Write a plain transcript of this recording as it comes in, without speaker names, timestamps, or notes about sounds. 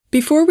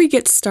Before we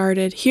get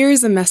started, here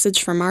is a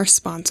message from our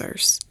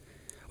sponsors.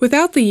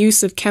 Without the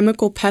use of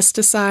chemical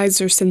pesticides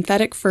or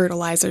synthetic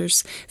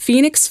fertilizers,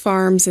 Phoenix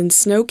Farms in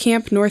Snow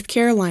Camp, North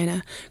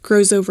Carolina,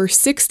 grows over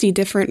 60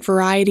 different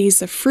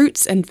varieties of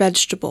fruits and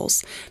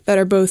vegetables that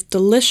are both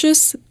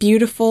delicious,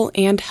 beautiful,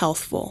 and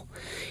healthful.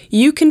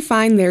 You can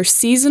find their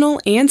seasonal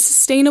and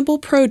sustainable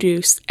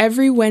produce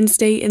every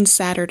Wednesday and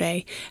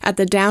Saturday at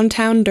the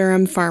Downtown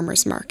Durham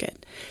Farmers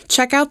Market.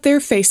 Check out their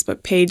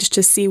Facebook page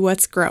to see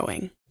what's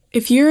growing.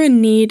 If you're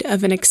in need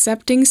of an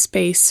accepting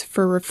space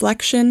for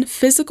reflection,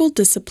 physical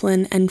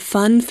discipline, and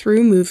fun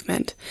through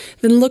movement,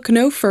 then look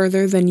no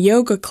further than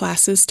yoga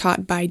classes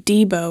taught by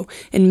Debo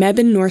in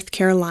Mebane, North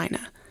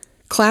Carolina.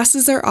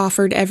 Classes are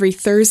offered every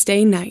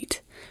Thursday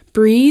night.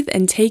 Breathe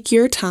and take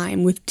your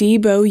time with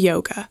Debo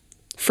Yoga.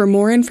 For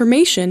more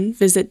information,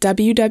 visit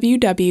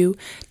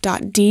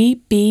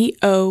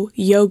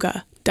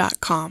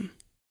www.dboyoga.com.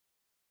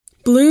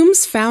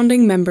 Bloom's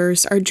founding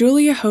members are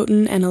Julia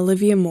Houghton and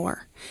Olivia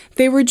Moore.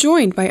 They were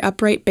joined by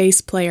upright bass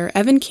player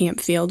Evan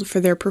Campfield for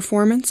their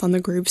performance on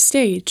the Groove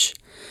stage.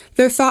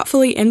 Their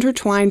thoughtfully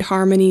intertwined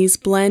harmonies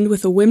blend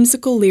with a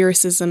whimsical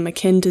lyricism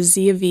akin to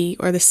Zia V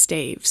or the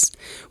Staves.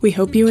 We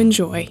hope you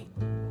enjoy.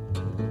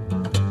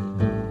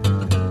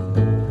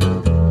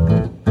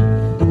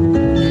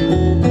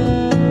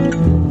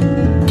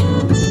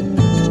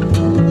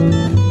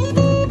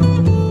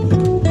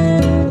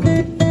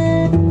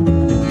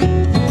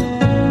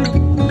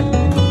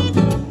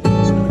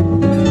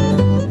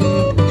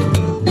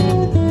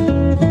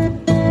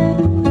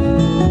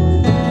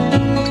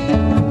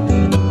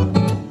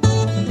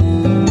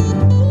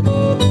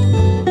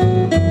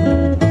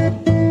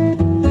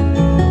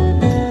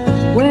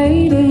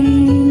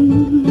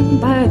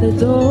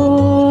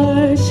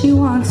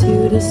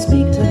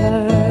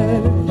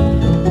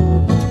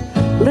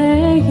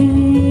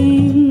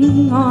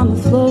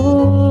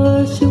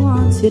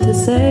 To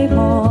say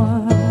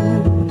more,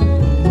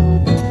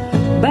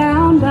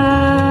 bound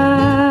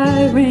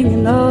by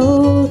ringing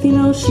oath, you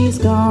know she's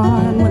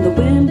gone when the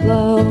wind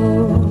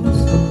blows.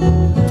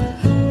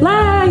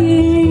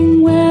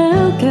 Lying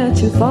will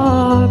get you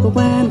far, but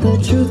when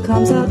the truth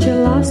comes out,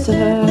 you're lost to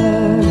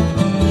her.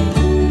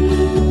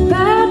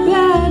 Bad,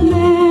 bad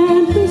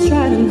man who's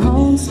riding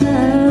home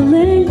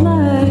smelling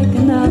like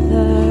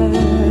another.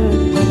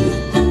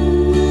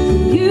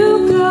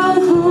 You go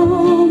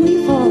home,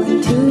 you fall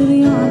into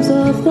the arms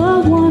of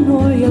the one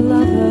or your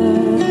lover.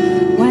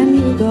 When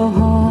you go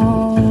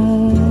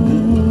home,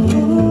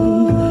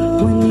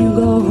 when you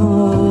go home.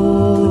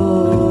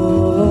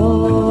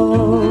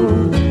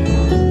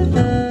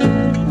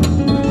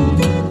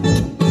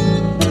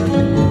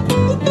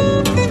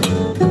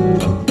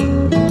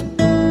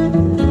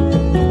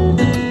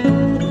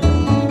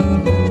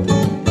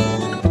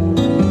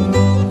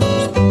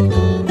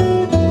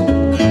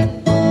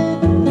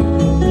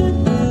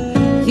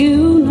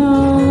 You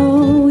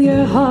know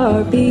your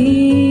heart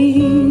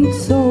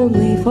beats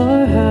only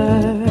for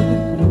her,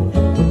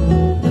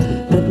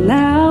 but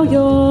now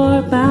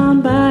you're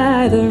bound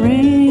by the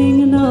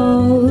ring and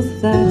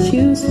oath that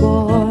you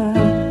swore.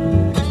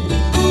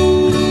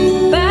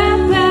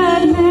 Bad,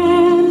 bad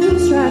man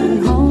who's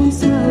riding home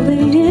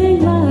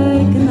smelling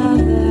like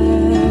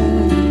another.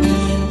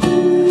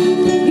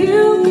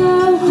 You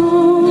go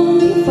home,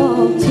 you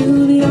fall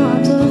to the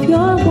arms of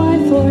your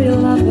wife or your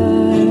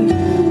lover.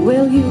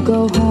 Will you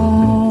go home?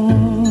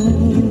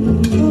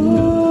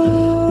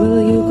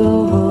 Will you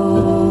go home?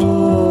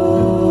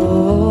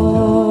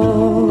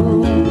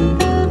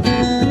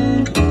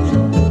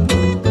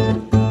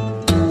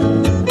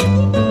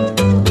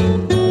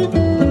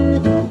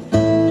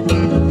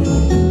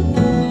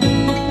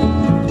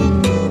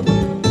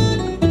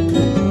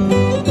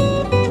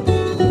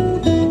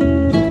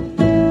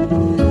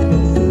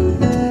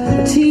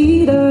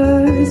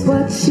 Cheater's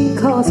what she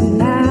calls me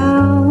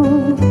now.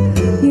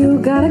 You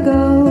gotta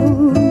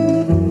go.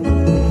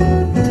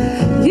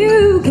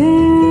 You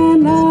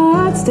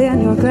cannot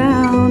stand your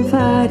ground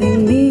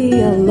fighting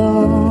me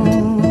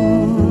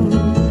alone.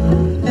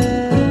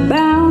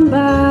 Bound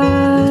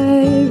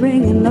by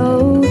ringing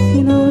oath,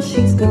 you know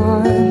she's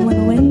gone when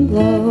the wind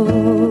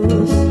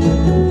blows.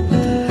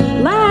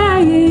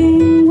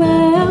 Lying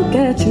will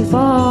get you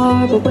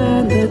far, but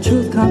when the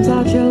truth comes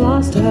out, you're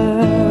lost to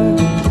her.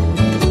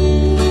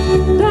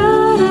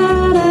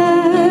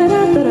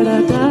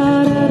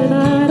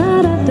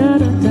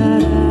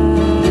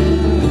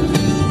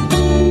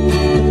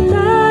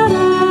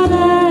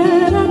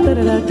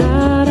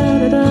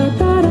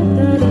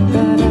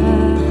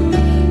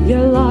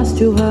 You're lost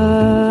to her.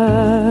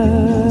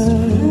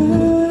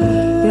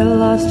 You're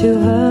lost to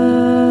her.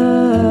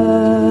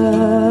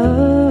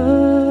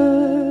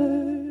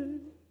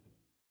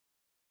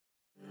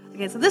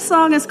 Okay, so this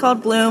song is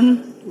called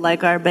Bloom,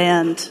 like our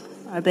band.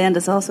 Our band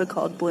is also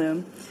called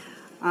Bloom.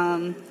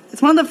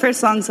 It's one of the first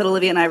songs that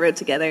Olivia and I wrote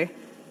together.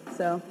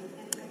 So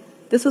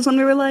this was when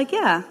we were like,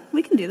 yeah,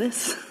 we can do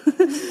this.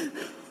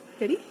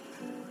 Ready?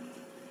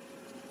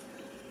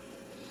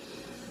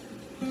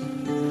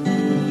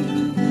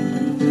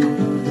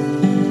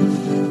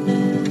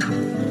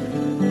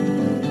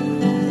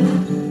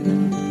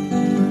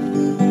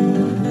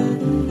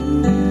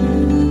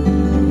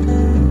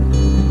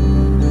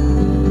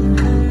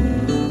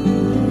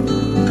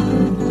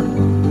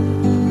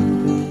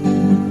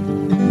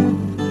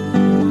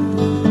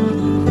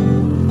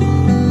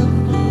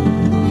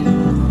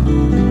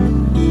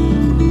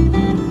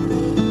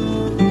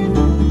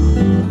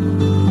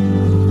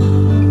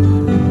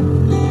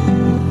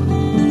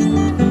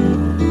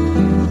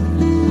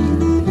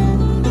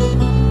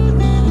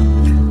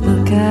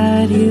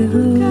 you.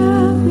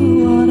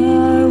 What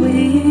are we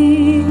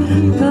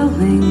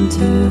going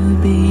to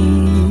be?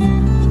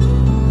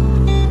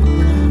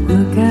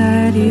 Look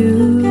at you.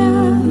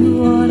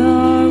 What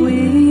are we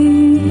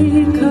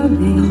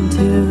coming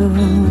to?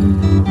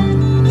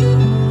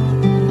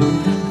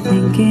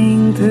 Thinking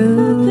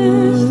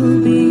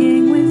through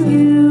being with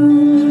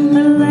you,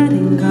 but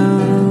letting go.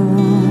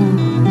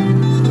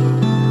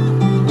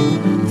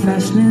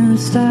 Fresh new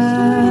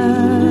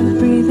start,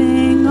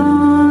 breathing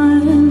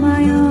on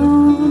my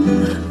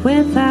own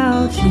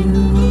without you.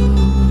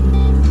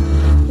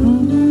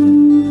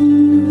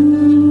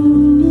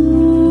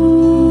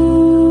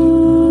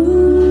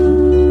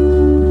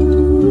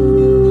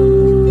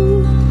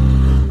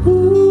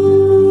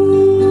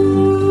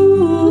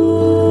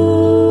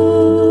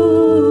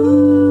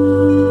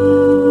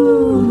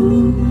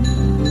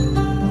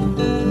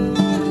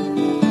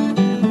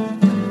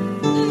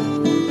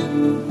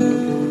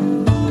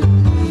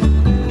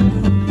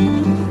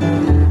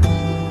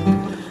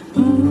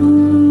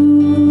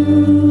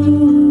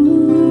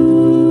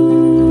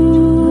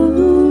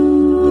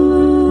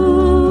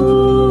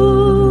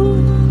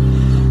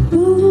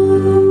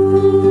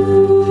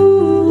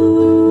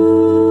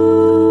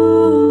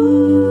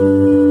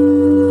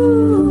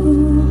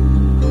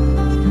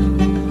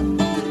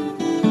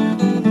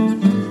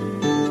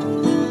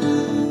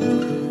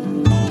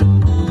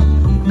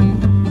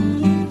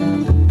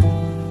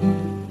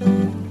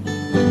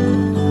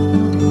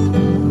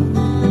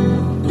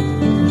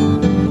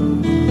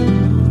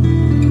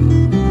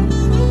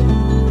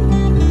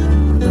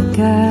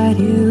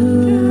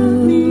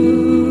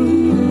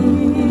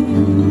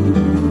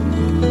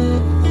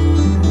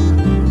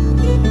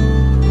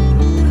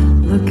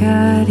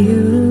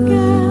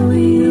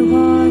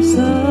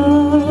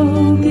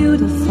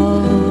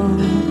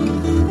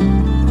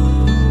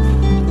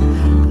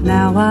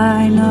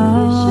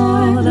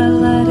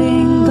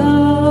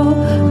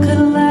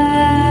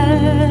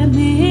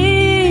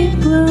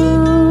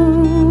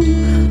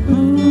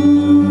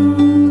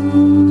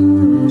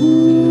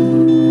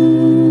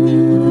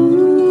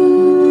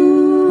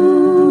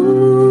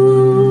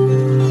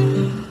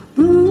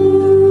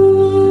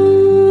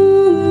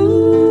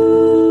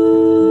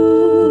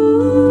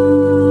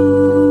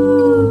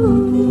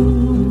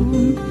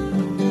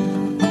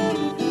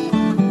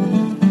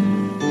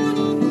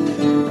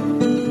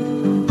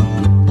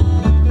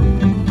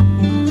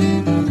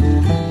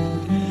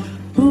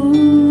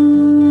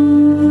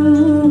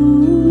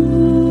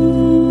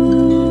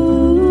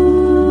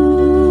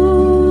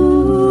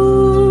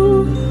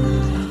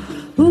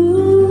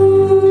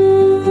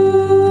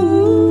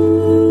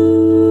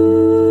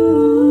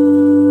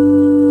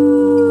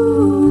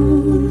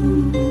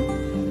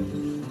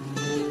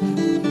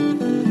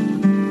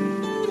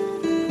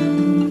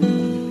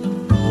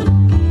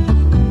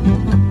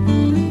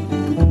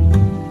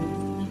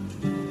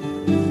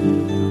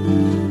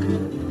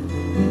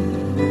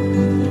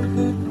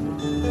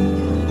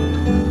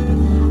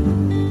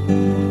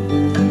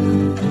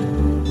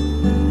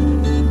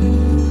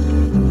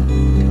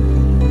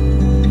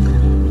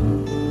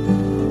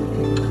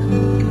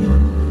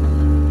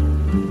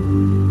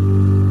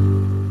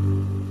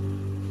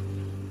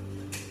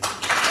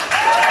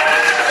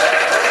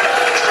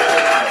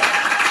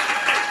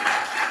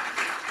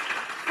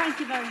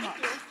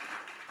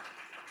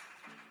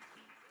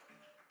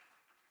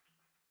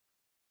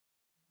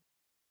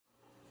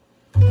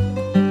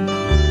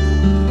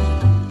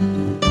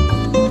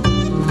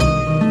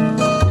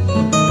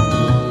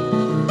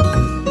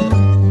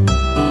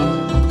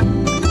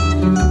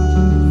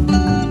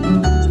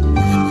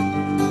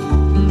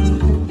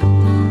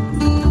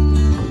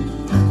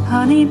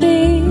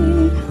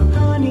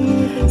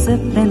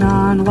 Sipping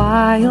on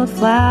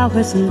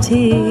wildflowers and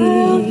tea.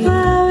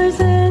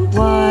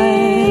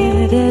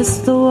 What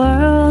is the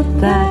world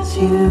that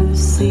you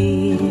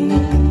see?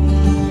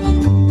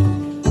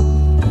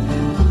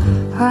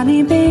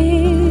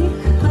 Honeybee,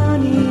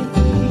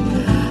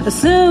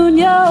 soon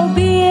you'll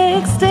be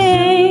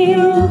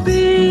extinct.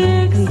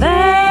 And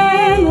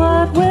then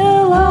what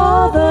will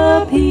all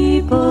the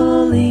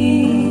people eat?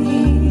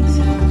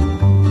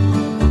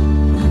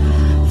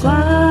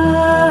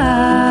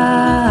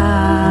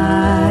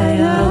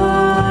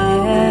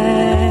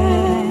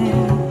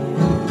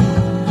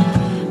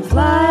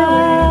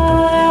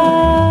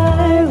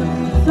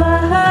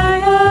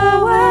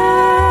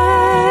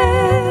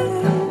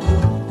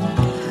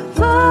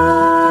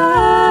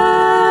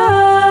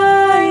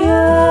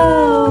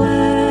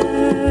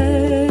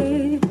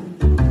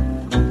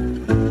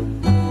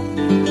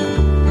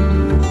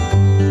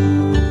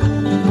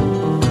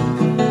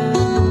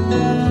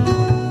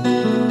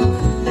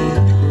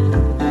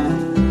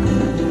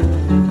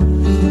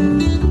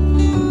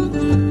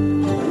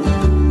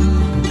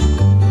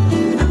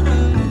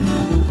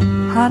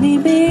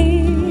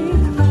 Honeybee,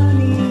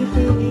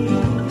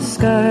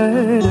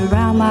 skirt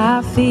around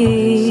my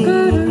feet.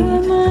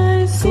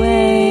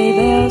 Sway,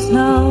 there's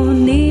no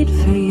need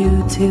for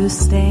you to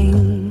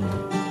sting.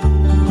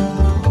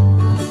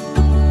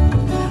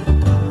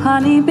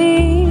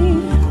 Honeybee,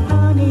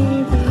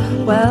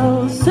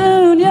 well,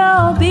 soon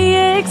you'll be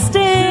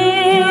extinct.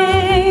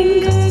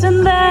 And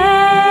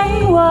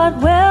then what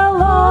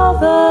will all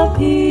the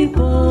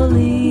people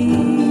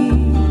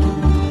eat?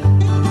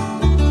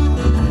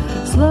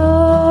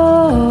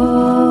 Slow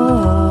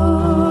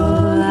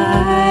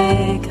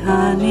like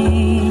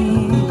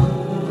honey,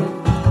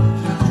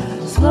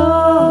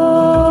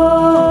 slow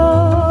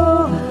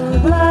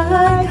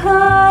like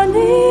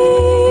honey,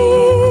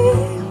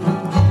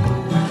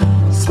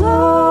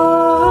 slow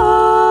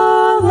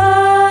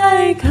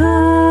like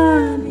honey.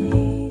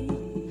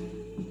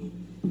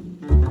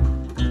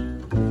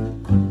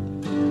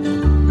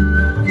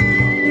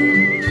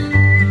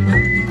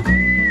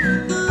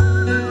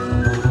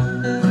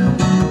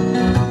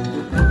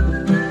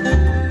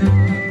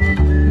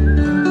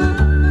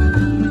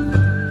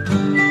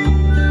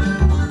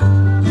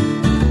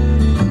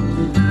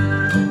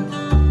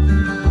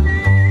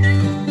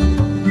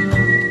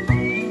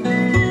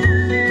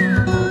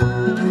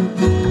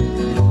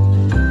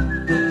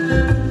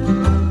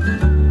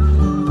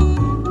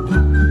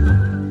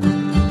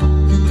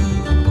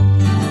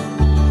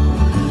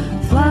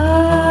 Fly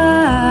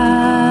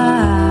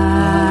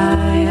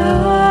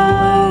away,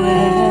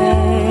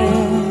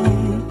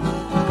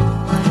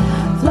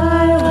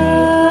 fly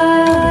away,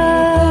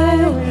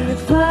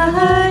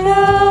 fly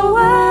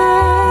away,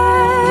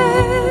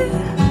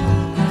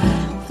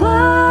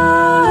 fly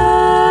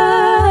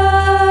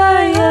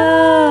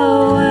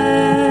away.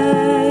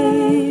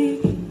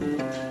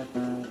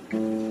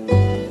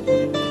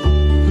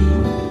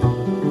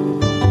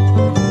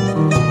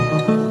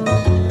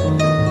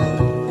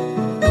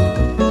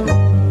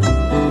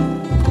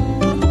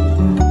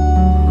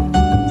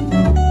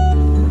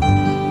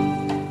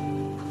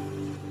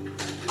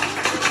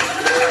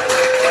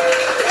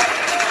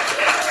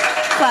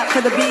 Clap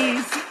for the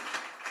bees.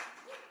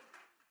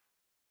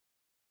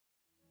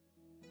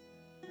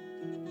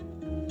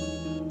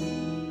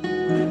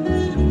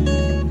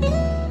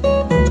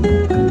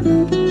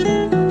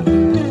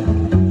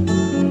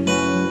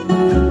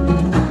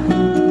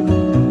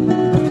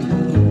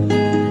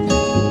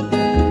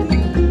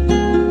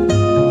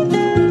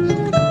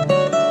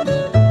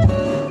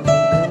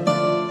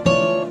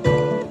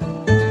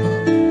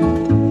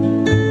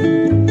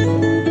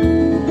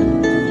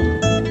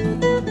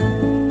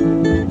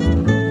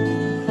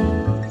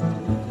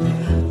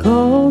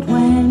 Cold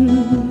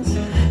winds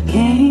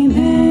came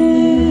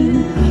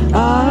in,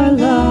 our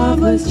love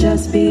was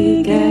just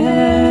beginning.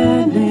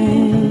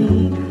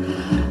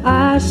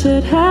 I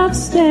should have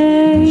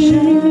stayed,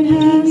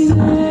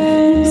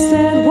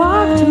 instead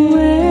walked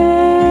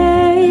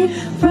away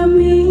from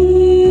you.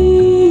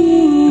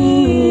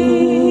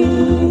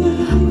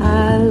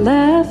 I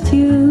left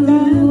you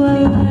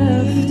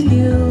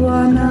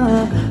on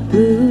a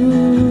blue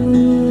moon.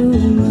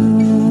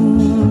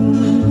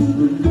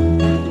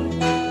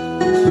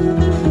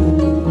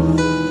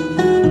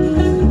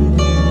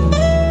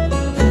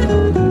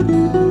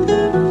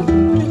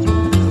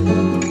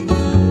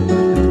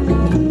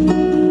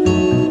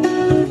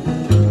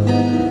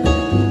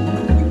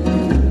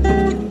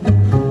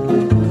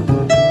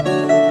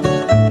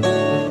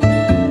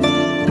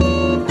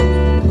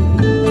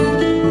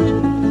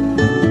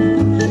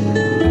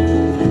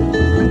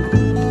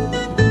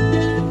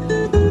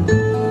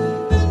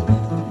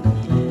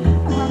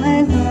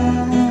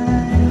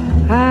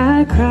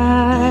 I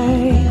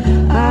cry,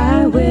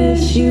 I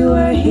wish you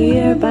were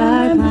here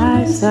by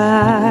my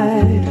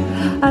side.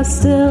 I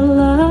still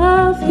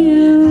love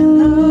you.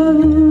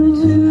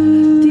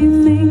 Do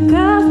you think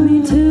of me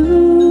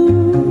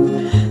too?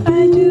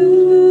 I do.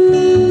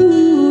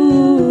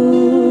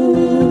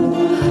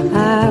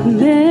 I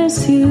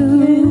miss you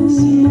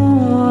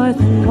more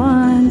than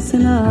once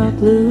in a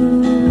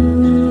blue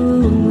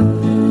moon.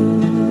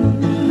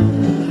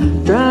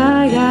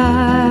 Dry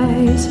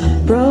eyes,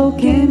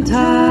 broken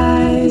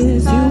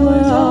ties, you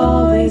were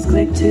always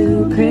quick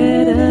to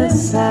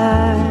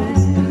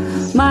criticize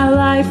my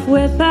life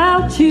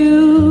without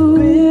you,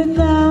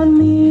 without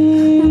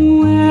me, and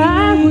where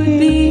I would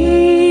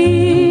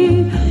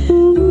be.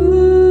 Ooh,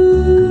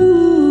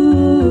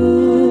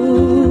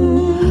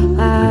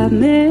 I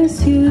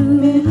miss you,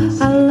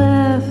 I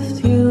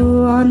left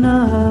you on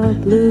a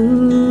blue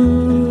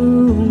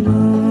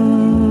moon.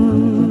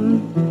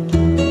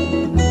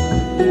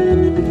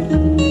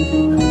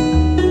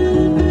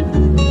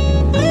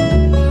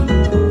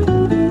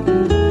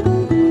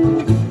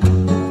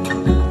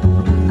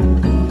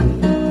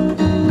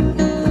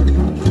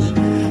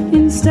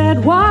 Instead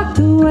walked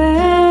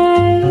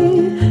away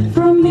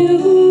from you.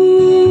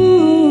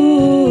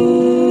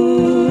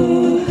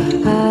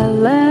 I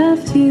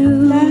left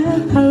you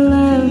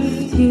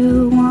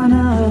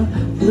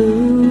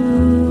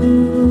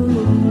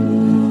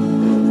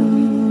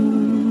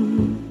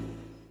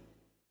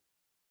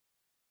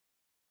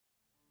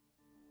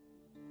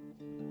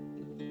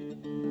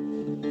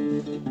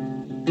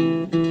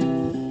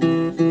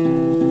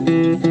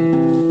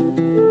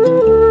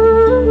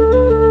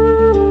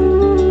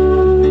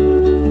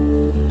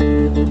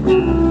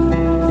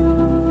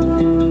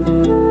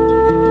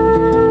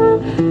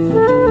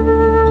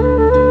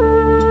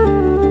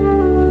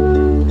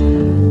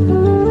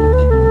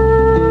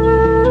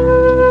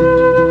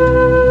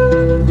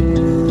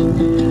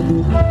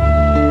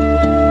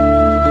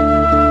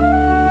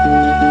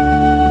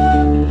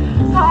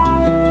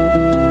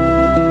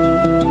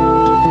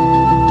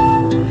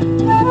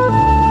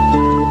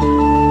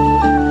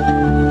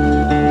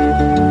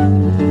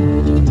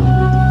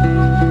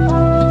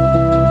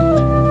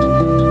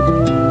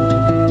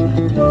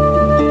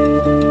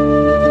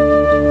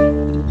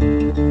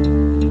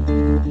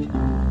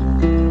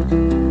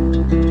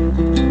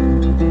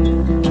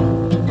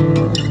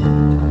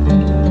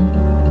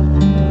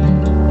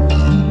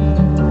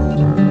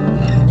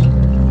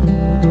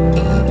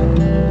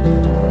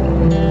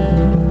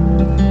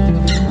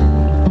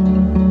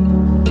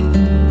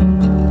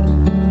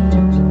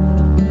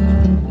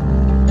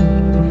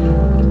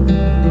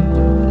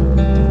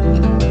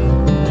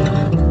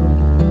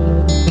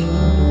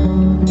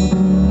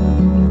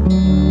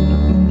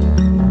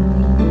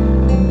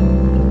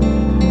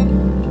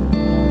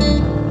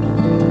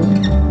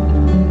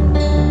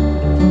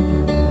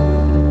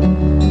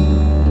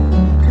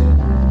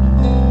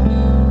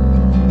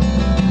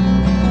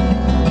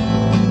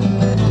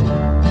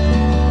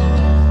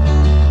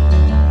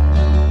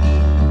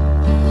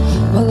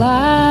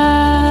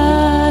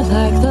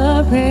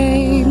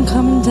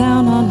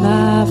down on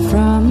my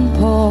front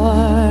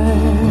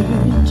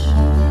porch.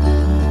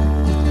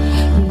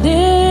 And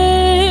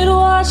it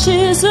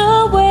washes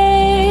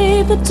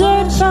away the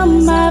dirt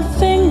from my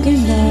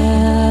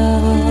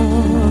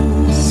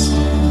fingernails.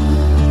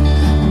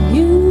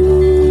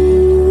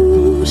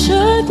 You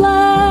should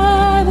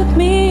lie with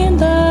me in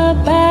the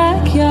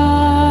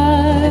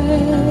backyard.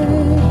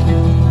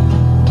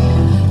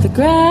 The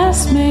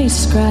grass may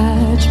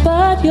scratch,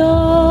 but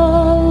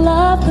you'll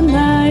love the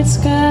night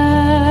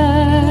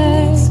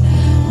skies.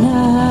 Night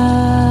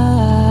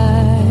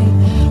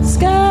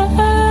sky.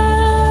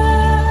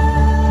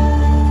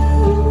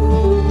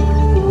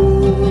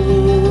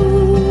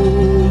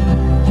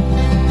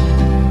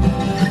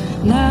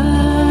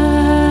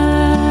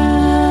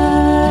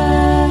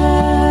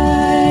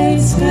 Night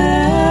sky.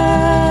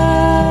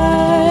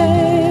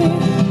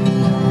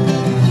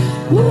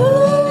 Ooh.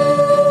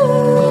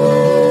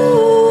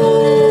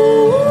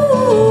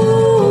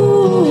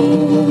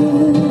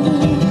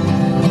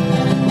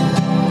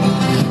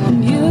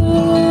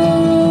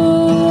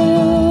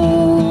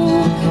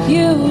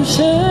 You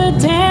should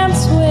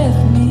dance with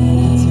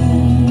me,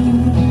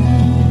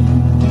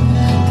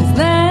 'cause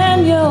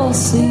then you'll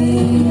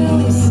see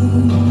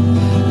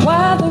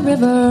why the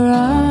river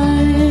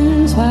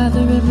runs, why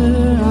the river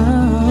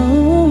runs.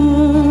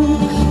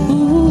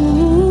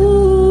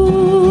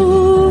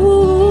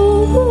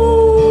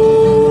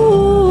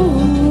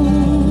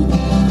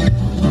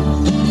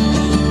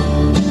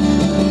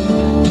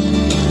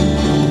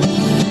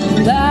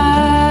 And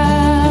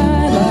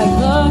I like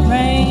the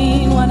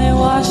rain when it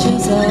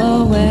washes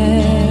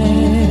away.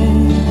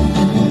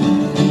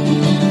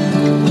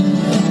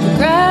 The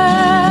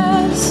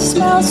grass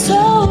smells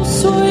so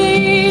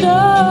sweet,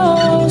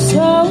 oh,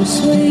 so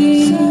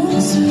sweet,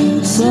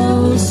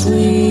 so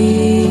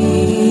sweet.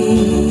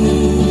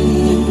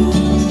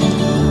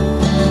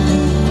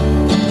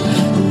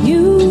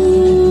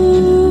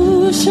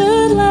 You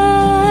should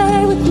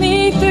lie with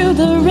me through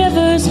the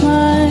river's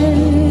mud,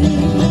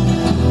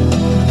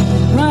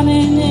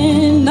 running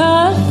in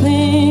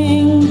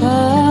nothing but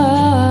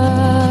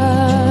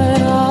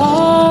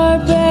our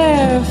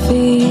bare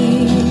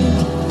feet,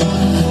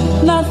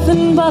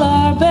 nothing but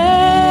our bare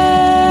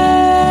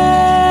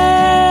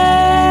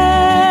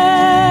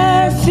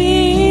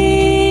feet.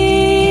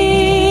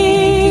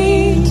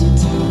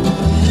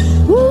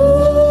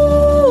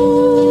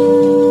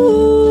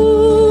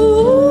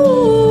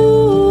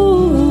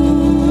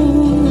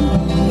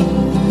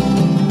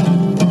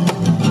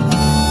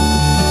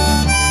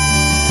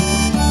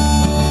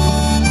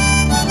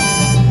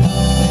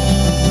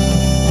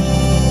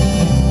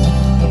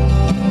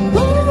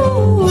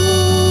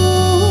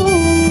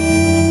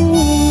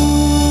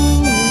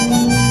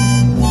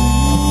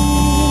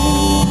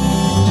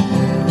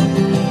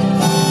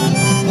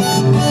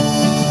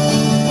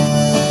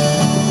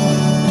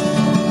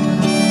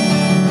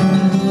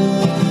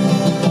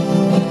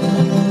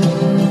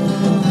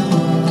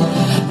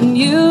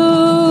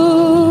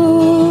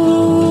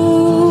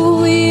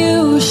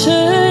 You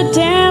should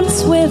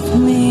dance with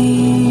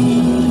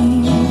me,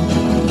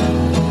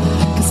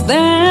 'cause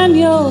then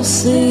you'll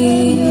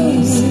see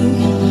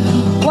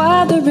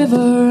why the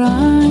river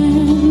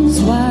runs,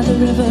 why the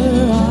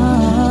river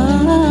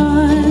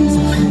runs.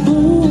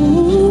 Ooh.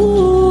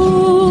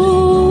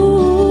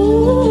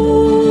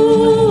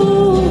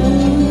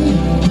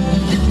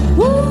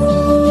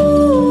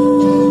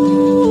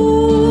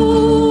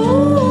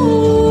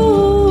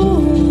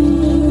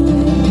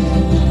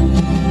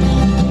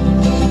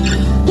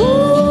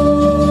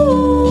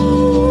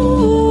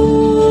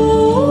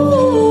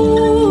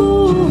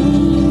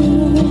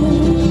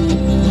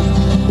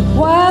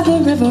 Why the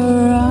river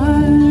runs.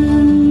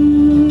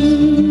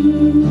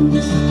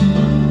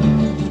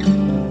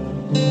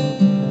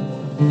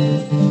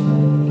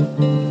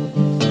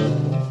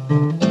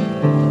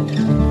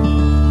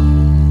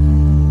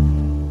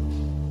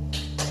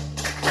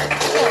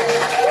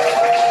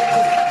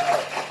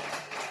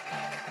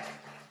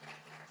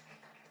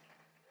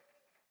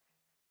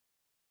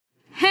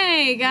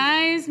 Hey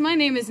guys, my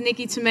name is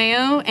Nikki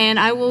Tomeo, and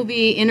I will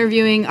be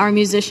interviewing our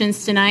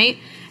musicians tonight.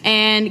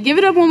 And give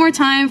it up one more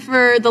time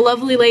for the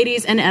lovely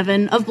ladies and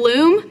Evan of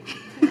Bloom.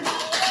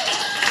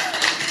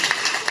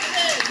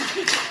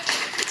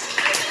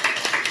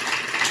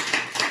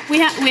 We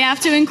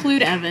have to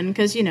include Evan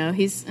because, you know,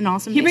 he's an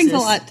awesome He brings a bassist.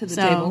 lot to the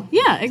So, table.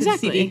 Yeah, the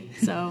exactly. CD.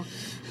 So,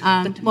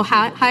 well,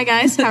 hi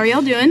guys, how are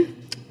y'all doing?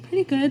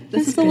 Pretty good. This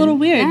That's is good. a little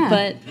weird, Yeah.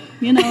 but,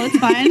 you know, it's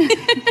fine.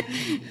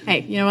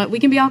 Hey, you know what? We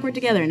can be awkward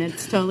together, and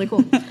it's totally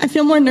cool. I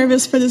feel more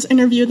nervous for this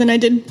interview than I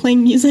did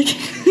playing music.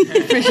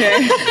 For sure.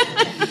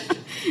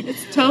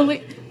 It's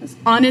totally,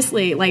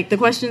 honestly, like, the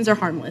questions are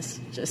harmless.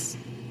 Just,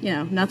 you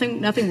know, nothing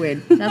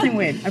weird. Nothing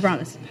weird, I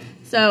promise.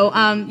 So,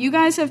 you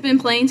guys have been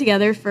playing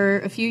together for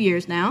a few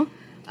years now.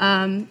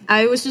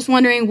 I was just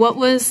wondering, what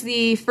was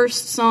the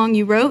first song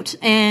you wrote,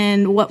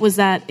 and what was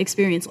that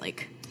experience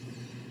like?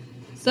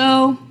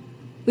 So,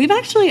 we've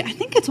actually, I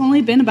think it's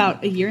only been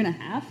about a year and a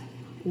half.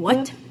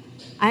 What?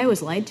 I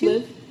was lied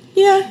to?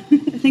 Yeah. I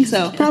think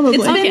so. Probably.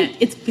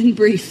 It's been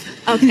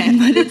brief. Okay.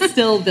 But it's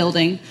still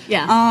building.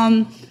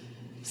 Yeah.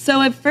 So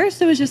at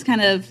first it was just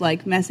kind of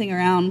like messing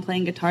around,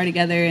 playing guitar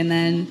together, and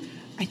then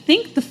I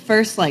think the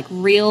first like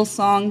real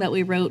song that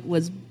we wrote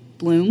was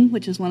Bloom,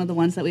 which is one of the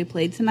ones that we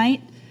played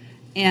tonight.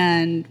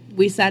 And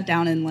we sat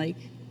down and like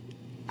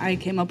I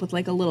came up with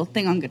like a little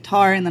thing on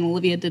guitar, and then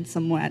Olivia did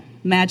some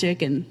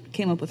magic and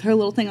came up with her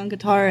little thing on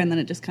guitar, and then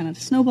it just kind of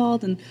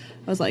snowballed, and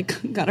I was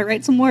like, gotta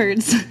write some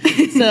words.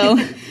 So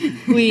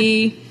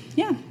we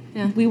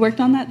worked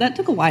on that. That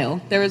took a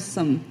while. There was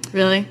some...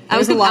 Really? I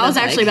was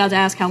actually about to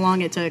ask how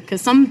long it took,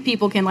 because some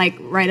people can like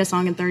write a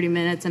song in 30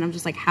 minutes, and I'm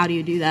just like, how do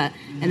you do that?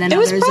 And then It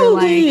was others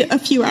probably are like... a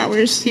few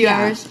hours. Few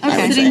hours?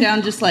 Okay. Sitting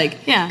down just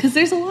like... Yeah. Because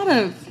there's a lot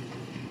of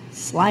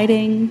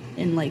sliding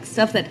and like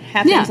stuff that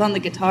happens on the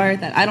guitar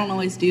that I don't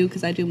always do,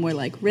 because I do more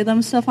like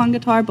rhythm stuff on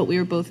guitar, but we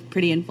were both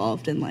pretty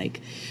involved in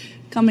like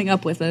coming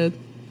up with a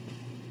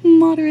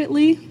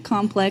moderately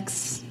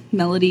complex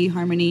melody,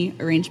 harmony,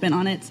 arrangement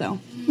on it, so...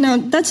 No,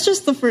 that's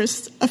just the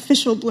first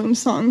official Bloom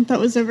song that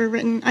was ever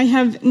written. I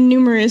have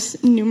numerous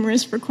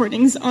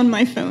recordings on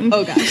my phone.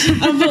 Oh, gosh.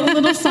 Of the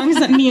little songs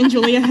that me and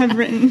Julia have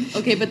written.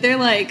 Okay, but they're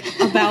like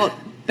about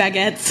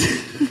baguettes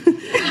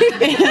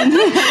and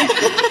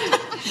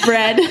like,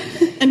 bread.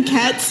 And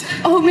cats.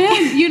 Oh,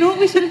 man, you know what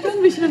we should have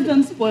done? We should have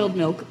done Spoiled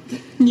Milk.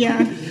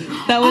 Yeah.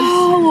 That was...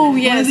 Oh,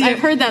 yes, I've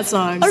heard that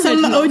song.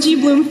 Some OG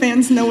Bloom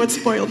fans know what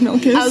Spoiled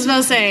Milk is. I was about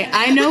to say,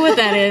 I know what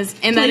that is,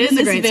 and that is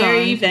a great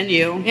very song.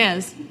 venue.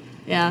 Yes.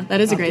 Yeah, that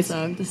is a great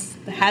song.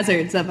 The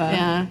hazards of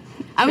yeah.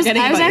 I was going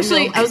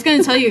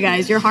to tell you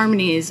guys, your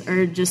harmonies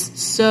are just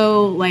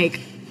so like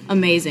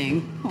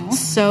amazing. Aww.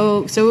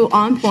 So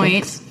on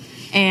point. Shucks.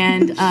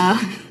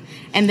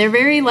 And they're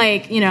very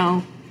like, you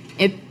know,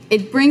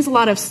 it brings a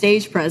lot of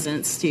stage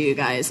presence to you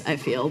guys, I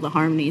feel, the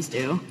harmonies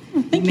do.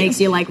 It makes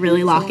you like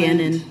really lock in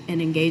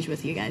and engage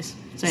with you guys.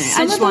 So anyway,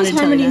 some I just of wanted those to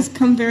tell you harmonies that.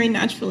 come very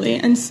naturally,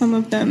 and some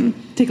of them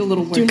take a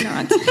little work. Do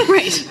not.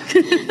 Right.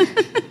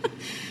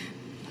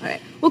 All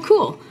right. Well,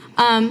 cool.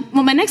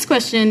 Well, my next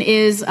question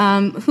is,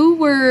 who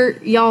were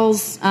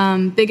y'all's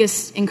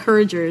biggest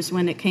encouragers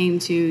when it came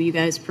to you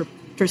guys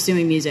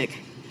pursuing music?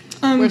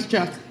 Where's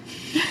Chuck?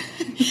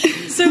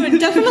 So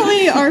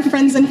definitely our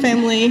friends and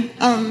family,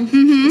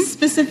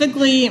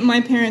 specifically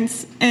my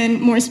parents,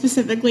 and more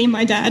specifically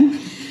my dad.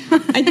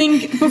 I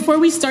think before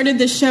we started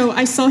the show,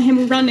 I saw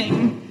him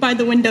running by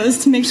the windows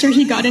to make sure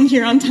he got in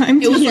here on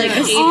time. It was like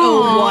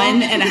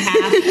 8:01 and a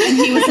half, and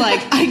he was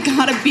like, I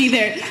gotta be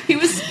there. He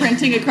was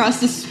sprinting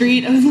across the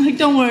street. I was like,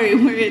 don't worry,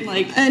 we're in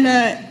like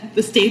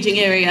the staging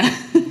area.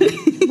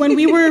 When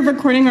we were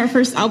recording our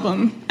first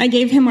album, I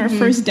gave him our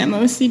first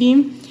demo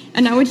CD,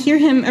 and I would hear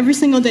him every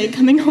single day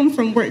coming home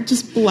from work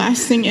just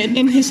blasting it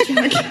in his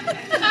truck.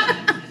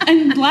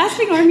 And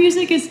blasting our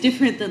music is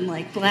different than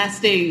like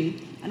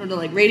blasting, I don't know,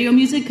 like radio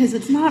music, because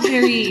it's not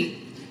very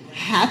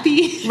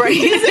happy. Right.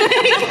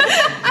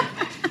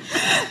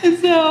 And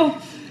so,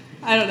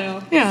 I don't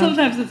know. Yeah.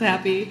 Sometimes it's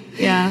happy.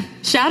 Yeah.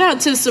 Shout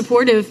out to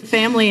supportive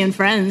family and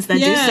friends that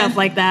do stuff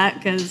like that,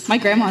 because my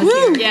grandma's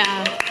here.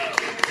 Yeah.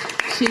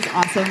 She's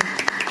awesome.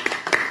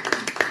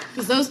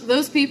 Because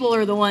those people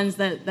are the ones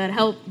that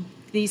help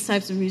these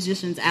types of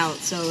musicians out,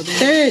 so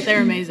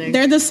they're amazing.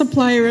 They're the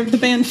supplier of the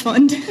band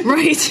fund.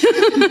 Right.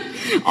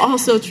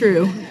 Also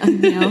true. You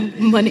know,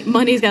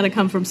 money's got to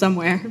come from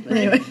somewhere. But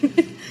anyway.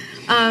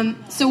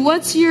 So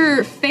what's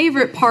your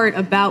favorite part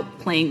about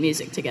playing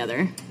music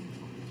together?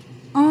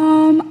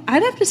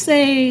 I'd have to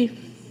say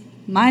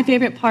my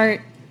favorite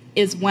part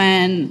is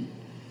when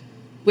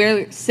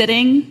we're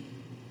sitting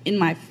in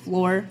my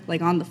floor,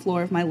 like on the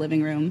floor of my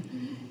living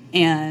room,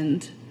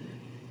 and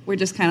we're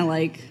just kind of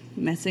like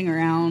messing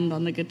around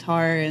on the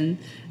guitar, and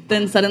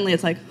then suddenly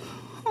it's like,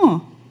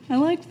 I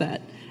liked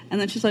that.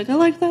 And then she's like, I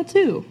like that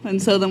too.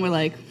 And so then we're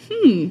like,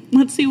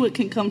 let's see what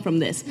can come from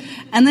this.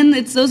 And then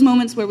it's those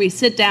moments where we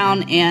sit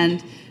down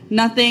and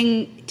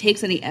nothing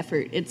takes any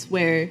effort. It's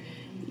where,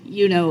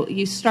 you know,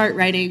 you start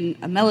writing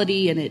a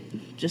melody and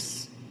it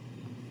just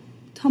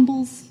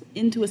tumbles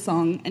into a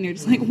song, and you're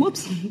just like,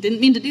 whoops,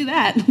 didn't mean to do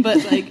that.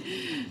 But like,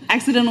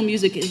 accidental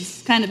music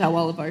is kind of how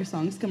all of our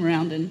songs come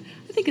around, and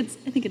I think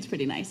it's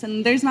pretty nice.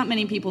 And there's not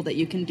many people that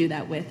you can do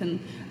that with, and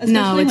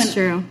especially when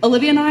true.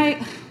 Olivia and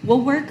I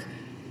will work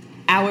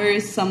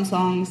hours, some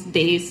songs,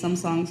 days, some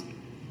songs,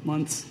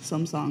 months,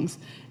 some songs,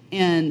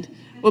 and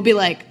we'll be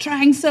like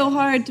trying so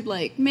hard to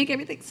like make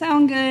everything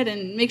sound good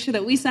and make sure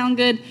that we sound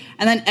good,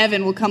 and then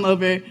Evan will come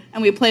over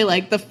and we play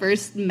like the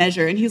first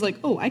measure, and he's like,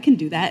 oh, I can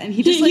do that, and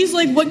he's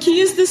like, what key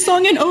is this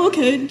song in? Oh,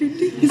 okay.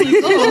 He's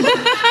like,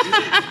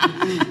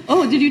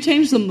 oh, did you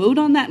change the mode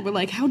on that? And we're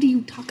like, how do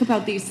you talk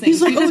about these things?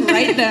 He's like, just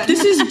write them.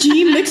 This is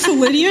G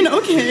Mixolydian?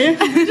 Okay.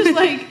 We're just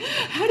like,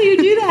 how do you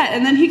do that?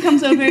 And then he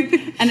comes over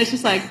and it's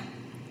just like,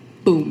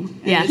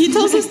 boom. Yeah. He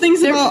tells us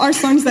things about our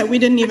songs that we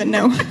didn't even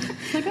know.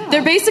 Like, oh.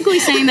 They're basically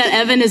saying that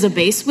Evan is a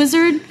bass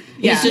wizard.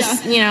 Yeah. He's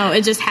just, you know,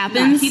 it just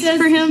happens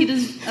for him. He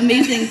does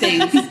amazing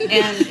things,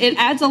 and it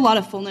adds a lot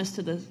of fullness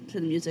to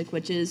the music,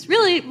 which is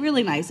really,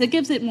 really nice. It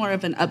gives it more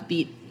of an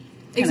upbeat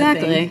kind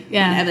of thing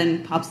Yeah. when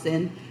Evan pops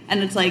in.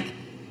 and it's like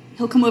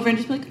he'll come over and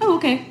just be like, "Oh,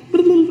 okay,"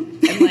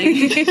 and like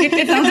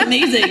it sounds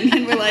amazing,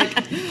 and we're like,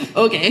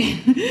 "Okay,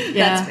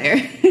 that's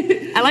fair."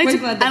 I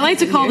like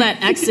to call that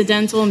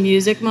accidental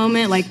music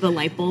moment, like the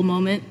light bulb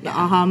moment, the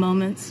aha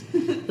moments.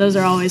 Those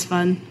are always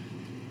fun.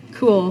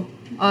 Cool,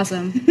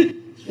 awesome.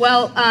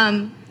 Well,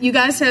 you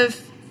guys have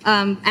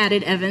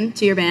added Evan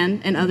to your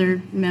band and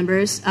other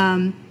members.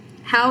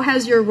 How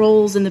has your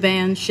roles in the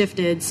band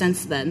shifted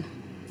since then?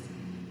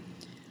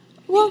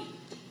 Well,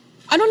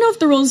 I don't know if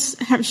the roles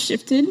have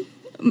shifted.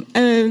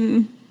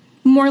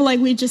 More like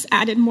we just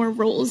added more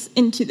roles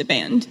into the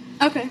band.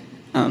 Okay.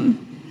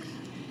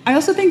 I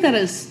also think that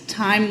as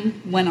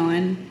time went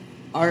on,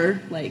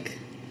 our, like,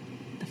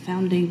 the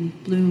founding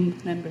Bloom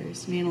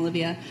members, me and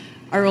Olivia,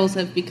 our roles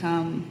have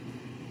become,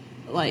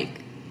 like,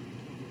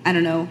 I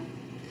don't know.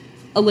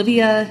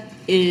 Olivia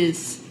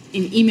is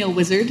an email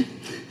wizard.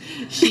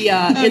 She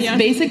is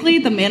basically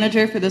the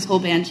manager for this whole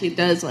band. She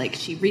does, like,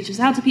 she reaches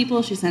out to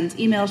people, she sends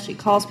emails, she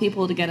calls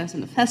people to get us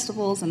into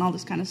festivals and all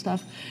this kind of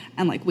stuff.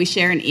 And, like, we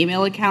share an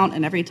email account,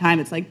 and every time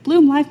it's like,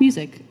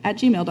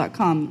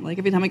 bloomlivemusic@gmail.com. Like,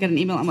 every time I get an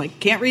email, I'm like,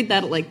 can't read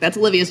that. Like, that's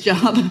Olivia's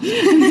job. And so,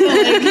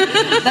 like,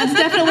 that's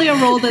definitely a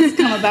role that's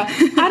come about.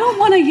 I don't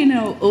want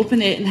to,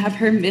 open it and have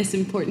her miss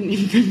important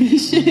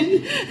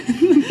information.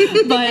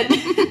 But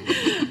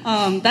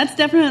that's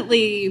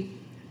definitely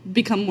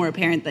become more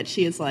apparent that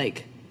she is,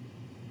 like,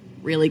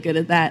 really good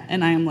at that,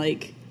 and I am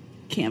like,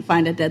 can't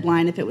find a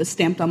deadline if it was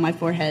stamped on my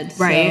forehead.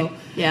 Right. So.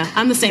 Yeah,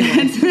 I'm the same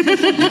way.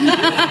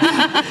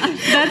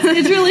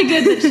 It's really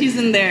good that she's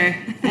in there,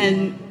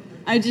 and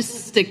I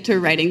just stick to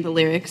writing the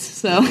lyrics.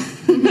 So,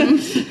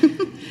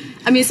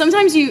 I mean,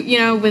 sometimes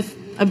you with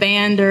a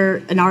band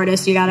or an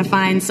artist, you got to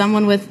find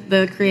someone with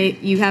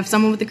you have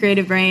someone with the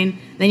creative brain,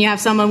 then you have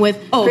someone with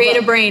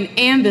creative brain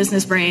and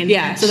business brain.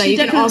 Yeah, so that you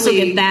can also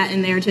get that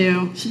in there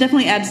too. She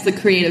definitely adds the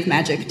creative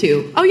magic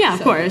too. Oh yeah,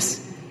 of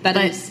course.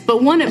 But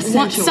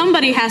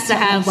somebody has to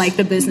have like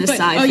the business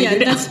side. Oh yeah,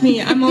 that's me.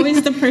 I'm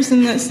always the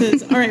person that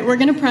says, "All right, we're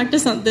going to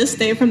practice on this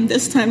day from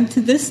this time to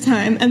this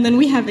time, and then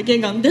we have a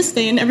gig on this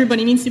day, and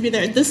everybody needs to be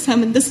there at this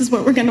time, and this is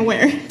what we're going to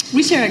wear."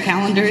 We share a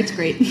calendar. It's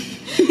great.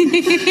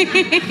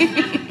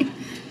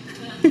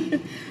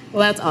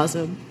 Well, that's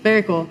awesome.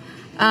 Very cool.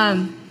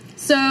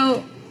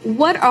 So,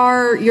 what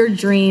are your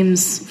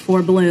dreams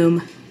for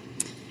Bloom?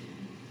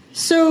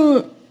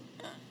 So,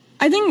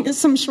 I think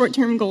some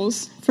short-term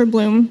goals for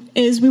Bloom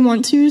is we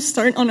want to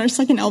start on our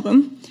second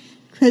album,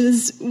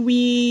 because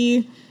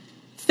we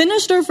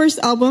finished our first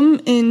album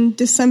in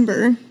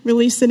December,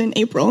 released it in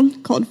April,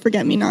 called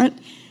Forget Me Not.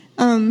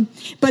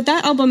 But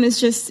that album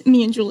is just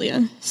me and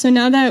Julia. So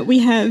now that we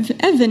have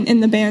Evan in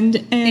the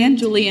band and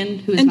Julian,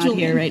 who is not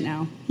here right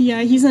now.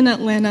 Yeah, he's in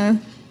Atlanta,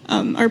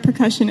 our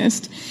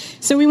percussionist.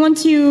 So we want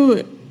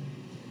to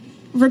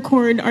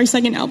record our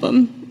second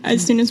album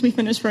as soon as we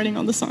finish writing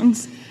all the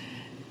songs.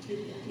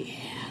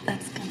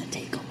 That's gonna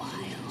take a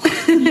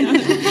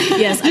while.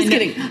 Yes, I'm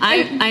kidding.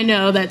 I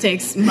know that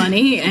takes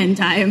money and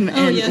time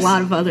and a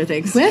lot of other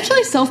things. We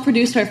actually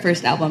self-produced our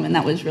first album, and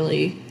that was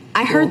really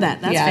I cool. heard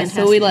that. That's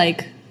fantastic. So we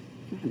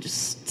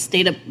just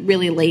stayed up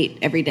really late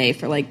every day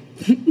for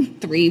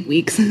 3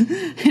 weeks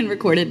and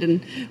recorded and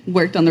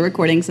worked on the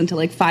recordings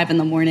until 5 a.m,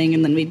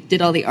 and then we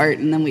did all the art,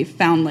 and then we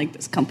found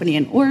this company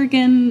in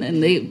Oregon,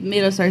 and they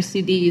made us our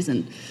CDs,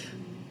 and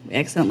we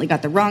accidentally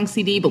got the wrong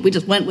CD, but we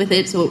just went with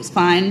it, so it was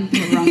fine.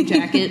 The wrong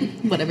jacket,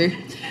 whatever.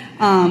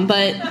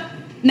 But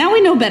now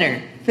we know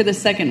better for the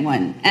second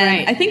one.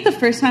 And I think the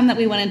first time that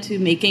we went into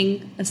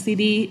making a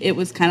CD, it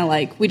was kind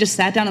of we just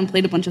sat down and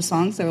played a bunch of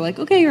songs. They were like,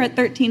 okay, you're at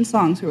 13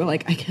 songs. We were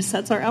like, I guess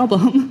that's our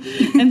album.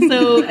 And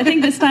so I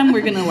think this time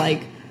we're going to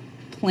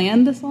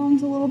plan the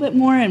songs a little bit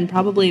more and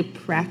probably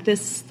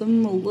practice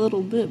them a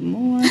little bit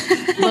more.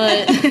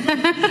 But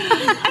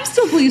I'm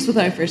still pleased with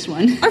our first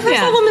one. Our first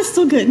album is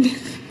still good.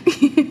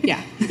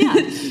 Yeah.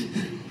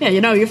 Yeah,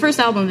 your first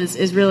album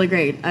is really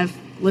great. I've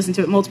listened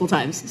to it multiple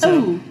times.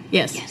 So,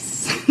 yes.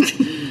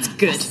 It's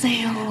good.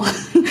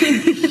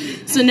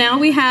 So now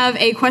we have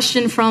a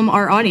question from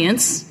our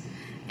audience.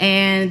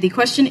 And the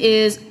question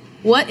is,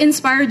 what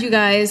inspired you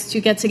guys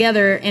to get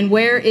together, and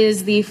where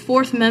is the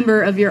fourth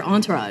member of your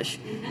entourage?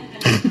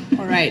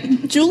 All right.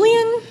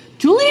 Julian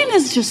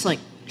is just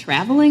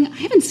traveling. I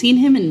haven't seen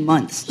him in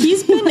months.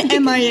 He's been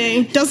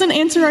MIA. Doesn't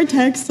answer our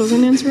texts,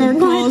 doesn't answer our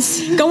calls.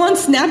 Go on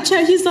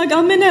Snapchat, he's like,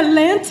 I'm in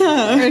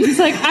Atlanta. Or he's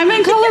like, I'm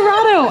in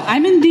Colorado.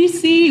 I'm in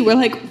DC. We're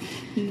like,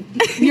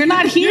 you're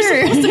not here.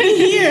 You're supposed to be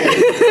here.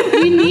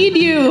 We need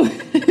you.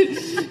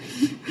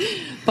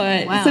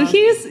 But so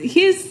he's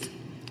just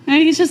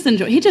he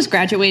just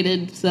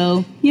graduated,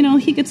 so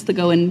he gets to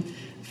go and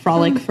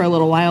frolic for a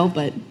little while,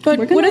 but we're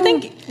gonna what I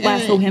think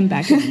lasso him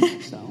back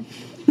in. So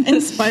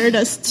inspired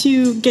us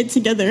to get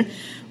together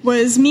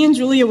was me and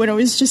Julia would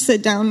always just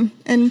sit down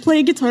and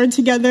play guitar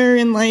together,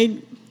 and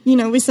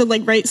we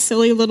said write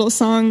silly little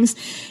songs,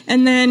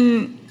 and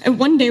then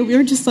one day we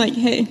were just like,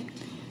 hey,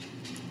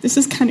 this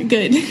is kind of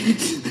good.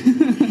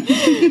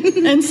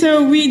 And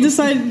so we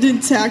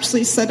decided to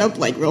actually set up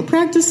real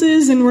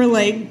practices, and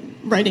we're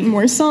writing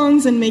more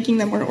songs and making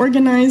them more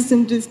organized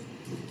and just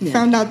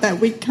found out that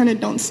we kind of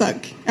don't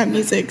suck at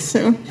music.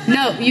 So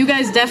No, you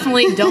guys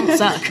definitely don't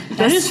suck.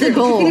 That is the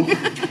goal.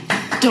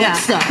 Don't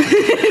suck.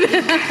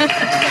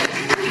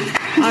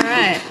 All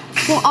right.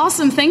 Well,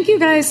 awesome. Thank you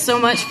guys so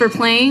much for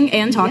playing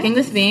and talking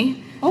with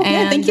me. Oh,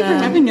 yeah, thank you for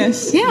having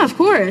us. Yeah, of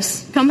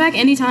course. Come back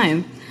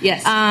anytime.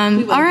 Yes.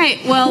 All right.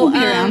 Well, We'll be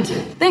around.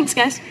 Thanks,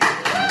 guys.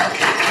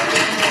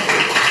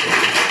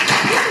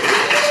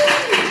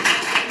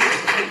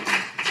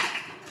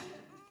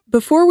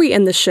 Before we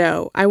end the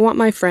show, I want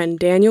my friend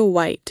Daniel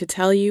White to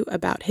tell you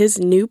about his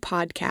new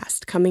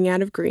podcast coming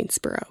out of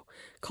Greensboro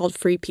called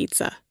Free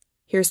Pizza.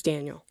 Here's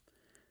Daniel.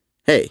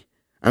 Hey,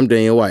 I'm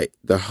Daniel White,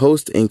 the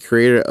host and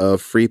creator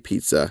of Free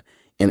Pizza,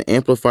 an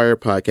amplifier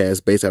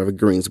podcast based out of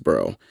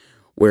Greensboro.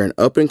 We're an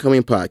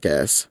up-and-coming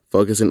podcast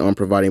focusing on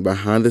providing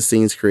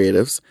behind-the-scenes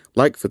creatives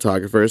like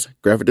photographers,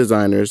 graphic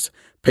designers,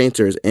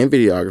 painters, and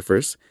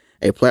videographers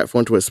a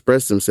platform to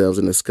express themselves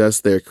and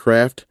discuss their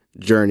craft,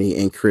 journey,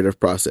 and creative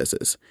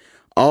processes.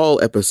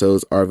 All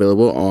episodes are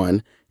available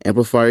on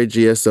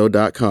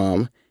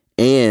amplifiergso.com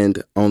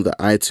and on the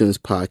iTunes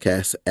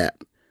podcast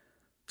app.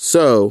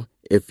 So,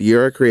 if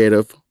you're a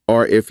creative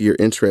or if you're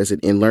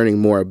interested in learning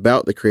more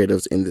about the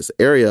creatives in this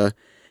area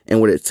and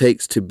what it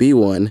takes to be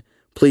one,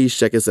 please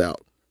check us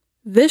out.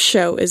 This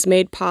show is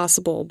made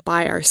possible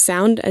by our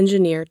sound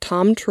engineer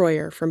Tom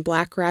Troyer from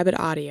Black Rabbit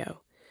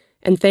Audio,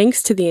 and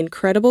thanks to the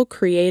incredible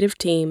creative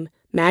team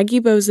Maggie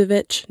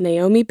Bozovich,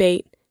 Naomi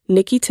Bate,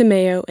 Nikki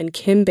Tomeo, and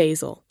Kim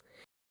Basil.